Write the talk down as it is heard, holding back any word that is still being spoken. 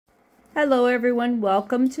Hello everyone,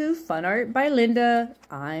 welcome to Fun Art by Linda.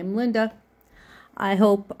 I'm Linda. I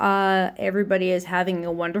hope everybody is having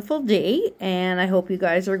a wonderful day, and I hope you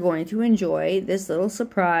guys are going to enjoy this little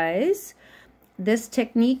surprise. This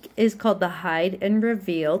technique is called the Hide and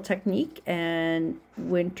Reveal technique, and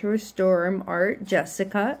Winter Storm Art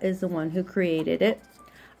Jessica is the one who created it.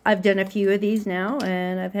 I've done a few of these now,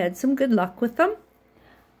 and I've had some good luck with them.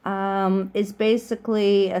 It's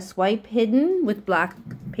basically a swipe hidden with black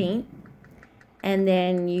paint, and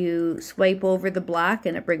then you swipe over the black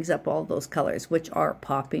and it brings up all those colors, which are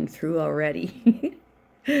popping through already.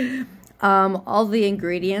 All the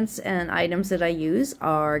ingredients and items that I use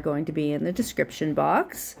are going to be in the description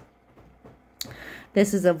box.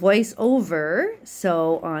 This is a voiceover,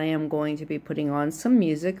 so I am going to be putting on some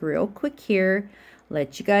music real quick here.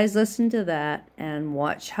 Let you guys listen to that and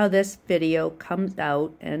watch how this video comes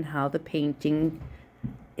out and how the painting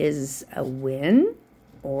is a win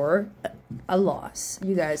or a loss.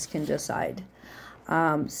 You guys can decide.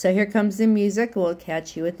 So here comes the music. We'll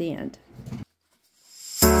catch you at the end.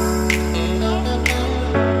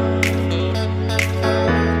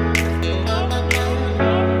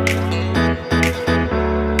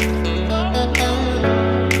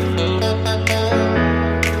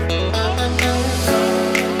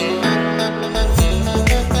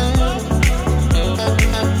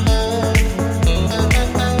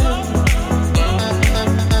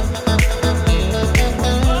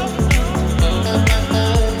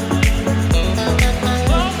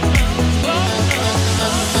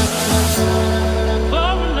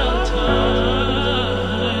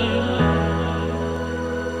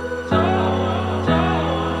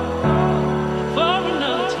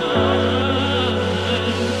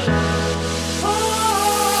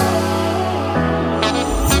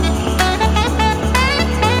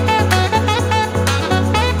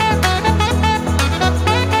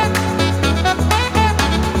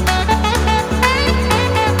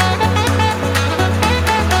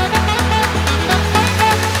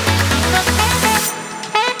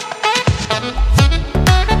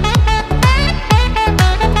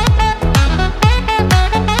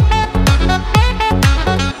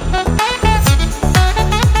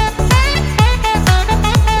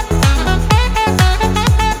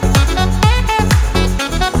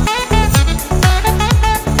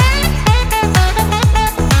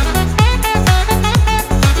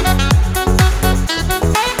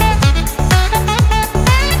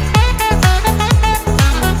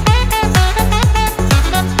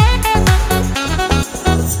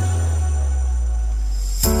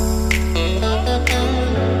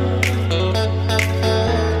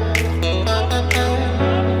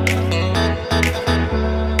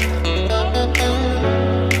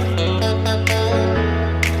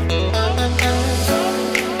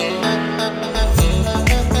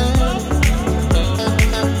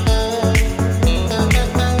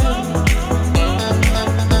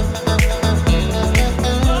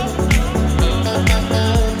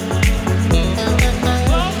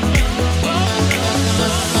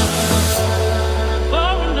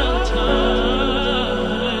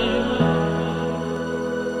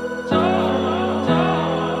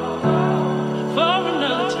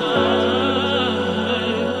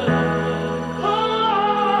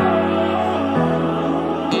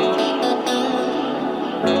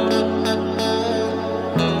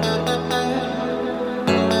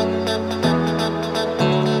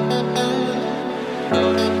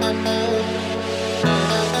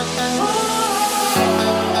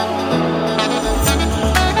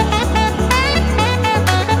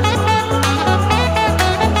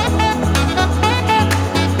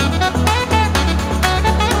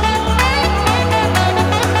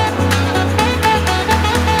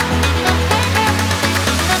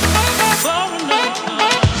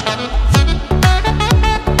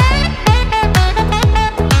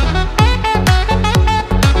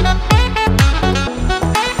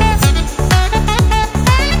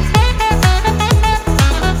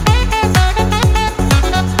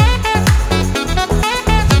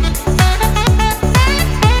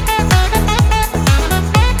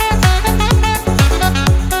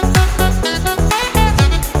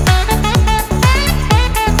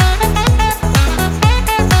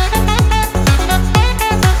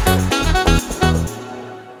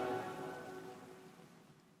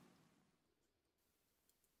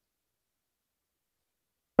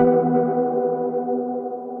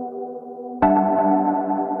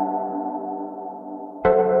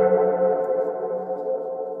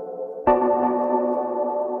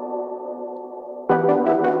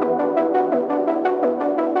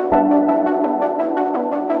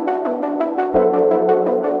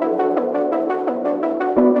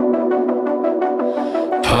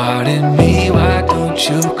 Pardon me, why don't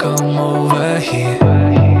you come over here?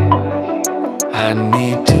 I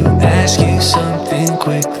need to ask you something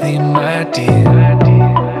quickly, my dear.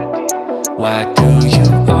 Why do you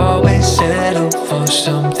always settle for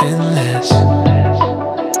something less?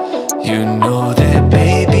 You know that,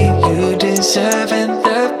 baby, you deserving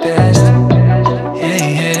the best. Yeah,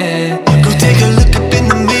 yeah. Go take a look up in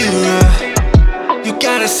the mirror. You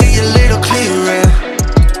gotta see a little clearer.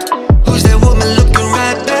 Who's that woman looking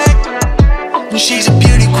right back? She's a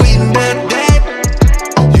beauty queen, bad.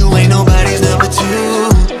 You ain't nobody's number two.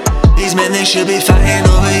 These men, they should be fighting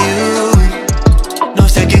over you. No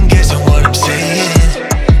second guessing what I'm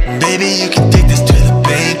saying. Baby, you can take this to the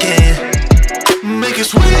bank and make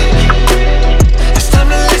us win. It's time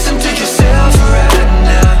to listen to yourself right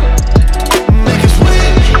now. Make us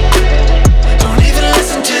win. Don't even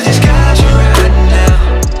listen to these guys right now.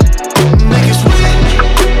 Make us win.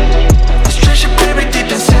 Let's treasure buried deep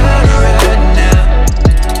inside right now.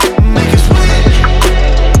 Make us win.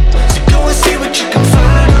 So go and see what you can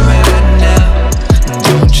find right now.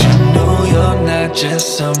 Don't you know you're not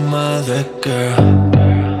just some other girl?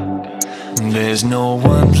 There's no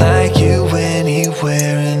one like you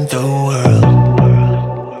anywhere in the world.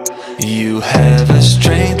 You have a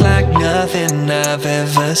strength like nothing I've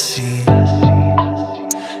ever seen.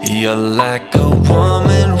 You're like a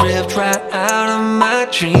woman ripped right out of my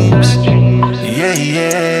dreams. Yeah,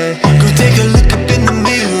 yeah. Go take a look up in the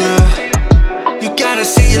mirror. You gotta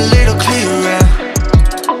see a little clearer.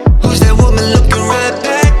 Who's that woman looking right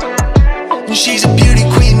back? She's a beauty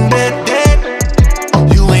queen, bad.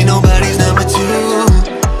 You ain't nobody's number two.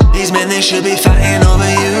 These men, they should be fighting over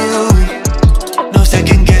you. No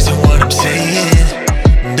second guessing what I'm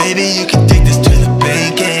saying. Baby, you can take this to the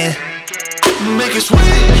bank and make us win.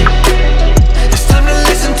 It's time to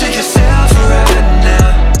listen to yourself right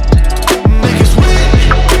now. Make us win.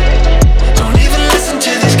 Don't even listen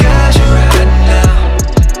to these guys right now.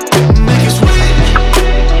 Make us win.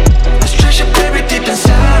 Let's treasure buried deep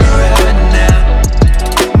inside right now.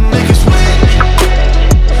 Make us win.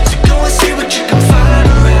 So go and see what you can find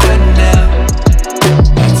right now.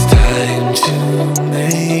 It's time to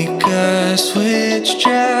make a switch.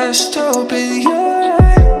 Just open your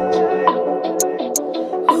eyes.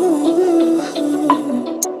 Ooh.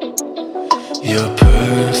 You're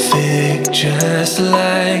perfect just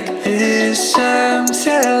like this. I'm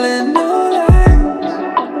telling no lies.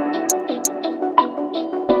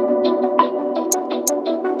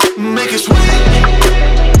 Make us win.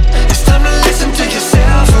 It's time to listen to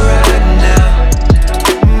yourself right now.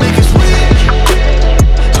 Make us win.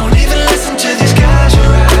 Don't even listen to these guys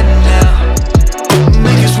right now.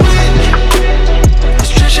 Make us win. Let's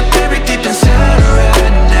treasure buried deep inside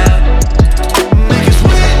right now. Make us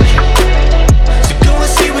win. So go and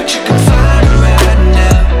see what you can find right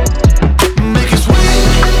now. Make us win.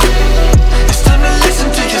 It's time to listen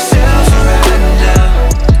to yourself right now.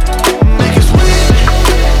 Make us win.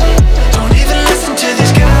 Don't even listen to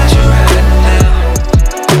these guys right now.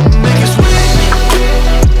 Make us win.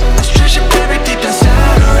 Let's treasure buried deep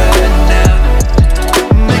inside right now.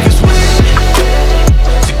 Make us win.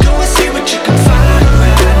 So go and see what you can find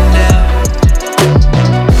right now.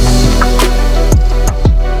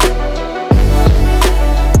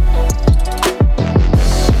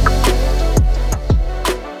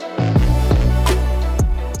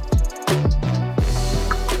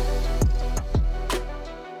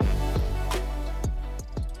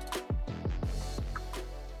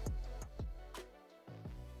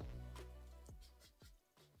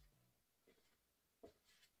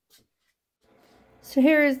 So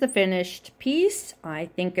here is the finished piece. I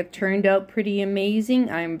think it turned out pretty amazing.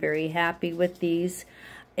 I'm very happy with these.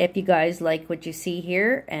 If you guys like what you see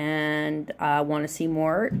here and want to see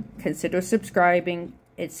more, consider subscribing.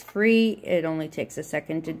 It's free. It only takes a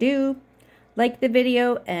second to do. Like the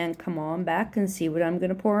video and come on back and see what I'm going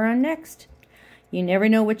to pour on next. You never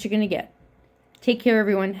know what you're going to get. Take care,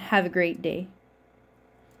 everyone. Have a great day.